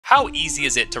How easy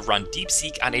is it to run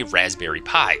DeepSeek on a Raspberry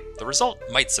Pi? The result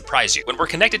might surprise you. When we're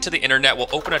connected to the internet, we'll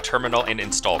open a terminal and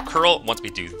install curl. Once we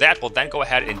do that, we'll then go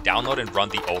ahead and download and run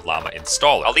the Ollama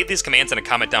installer. I'll leave these commands in a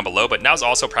comment down below, but now's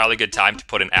also probably a good time to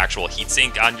put an actual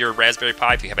heatsink on your Raspberry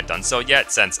Pi if you haven't done so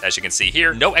yet, since, as you can see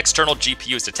here, no external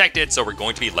GPU is detected, so we're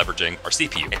going to be leveraging our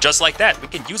CPU. And just like that, we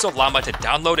can use Ollama to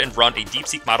download and run a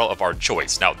DeepSeek model of our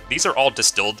choice. Now, these are all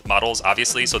distilled models,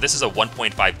 obviously, so this is a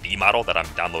 1.5B model that I'm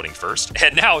downloading first.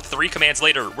 And now, 3 commands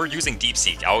later, we're using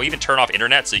DeepSeek. I'll even turn off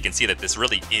internet so you can see that this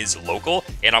really is local,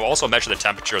 and I'll also measure the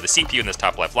temperature of the CPU in this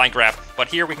top left line graph. But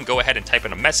here we can go ahead and type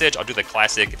in a message. I'll do the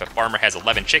classic, if a farmer has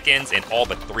 11 chickens and all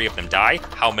but 3 of them die,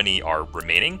 how many are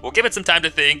remaining? We'll give it some time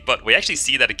to think, but we actually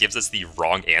see that it gives us the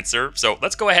wrong answer. So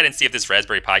let's go ahead and see if this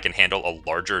Raspberry Pi can handle a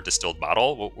larger distilled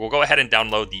model. We'll go ahead and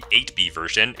download the 8B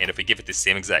version, and if we give it the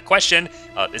same exact question,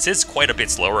 this is quite a bit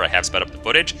slower. I have sped up the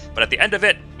footage, but at the end of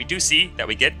it, we do see that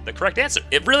we get the correct answer.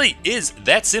 It really is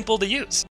that simple to use.